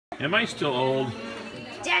Am I still old?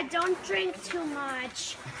 Dad, don't drink too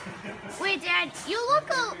much. Wait, Dad, you look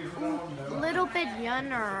a little bit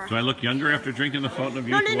younger. Do I look younger after drinking the Fountain of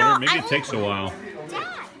Youth No, water? no, Maybe it takes a while.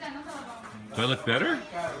 Dad, Do I look better?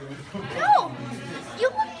 no, you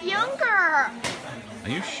look younger. Are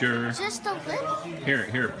you sure? Just a little.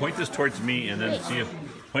 Here, point this towards me and then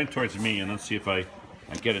point it towards me and then see if I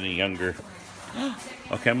get any younger.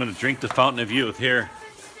 Okay, I'm gonna drink the Fountain of Youth. Here.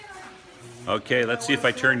 Okay, let's see if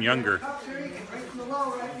I turn younger.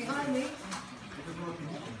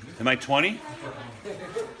 Am I 20?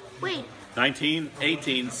 Wait. 19,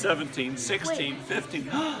 18, 17, 16, 15.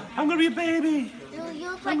 I'm gonna be a baby.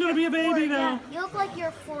 You look I'm gonna be a baby now. Yeah, you look like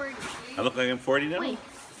you're 40. I look like I'm 40 now? Wait a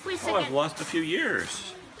Oh, second. I've lost a few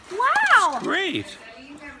years. Wow. Great.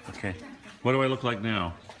 Okay. What do I look like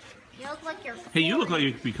now? You look like you're 40. Hey, you look like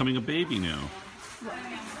you're becoming a baby now.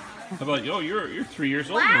 How about you? Oh, you're 3 years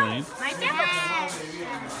old, Wow. Elaine. My dad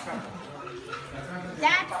looks...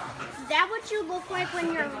 That what you look like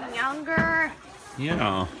when you're younger?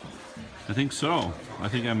 Yeah, I think so. I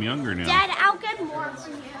think I'm younger now. Dad, I'll get more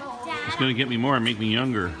from you. Dad, It's gonna get me more and make me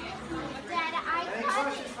younger. Dad, I didn't know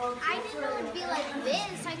it would be like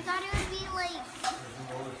this. I thought it would be like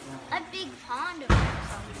a big pond or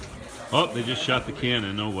something. Oh, they just shot the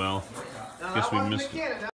cannon. Oh well. Guess we missed it.